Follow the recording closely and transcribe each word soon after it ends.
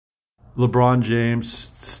LeBron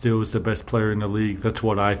James still is the best player in the league. That's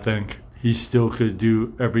what I think. He still could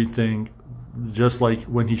do everything just like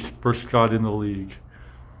when he first got in the league.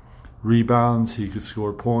 Rebounds, he could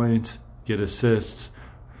score points, get assists,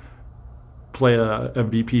 play at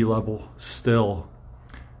MVP level still.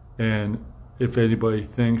 And if anybody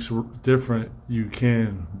thinks different, you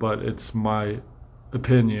can, but it's my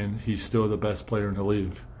opinion. He's still the best player in the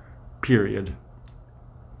league, period.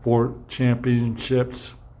 4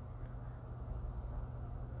 championships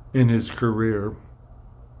in his career.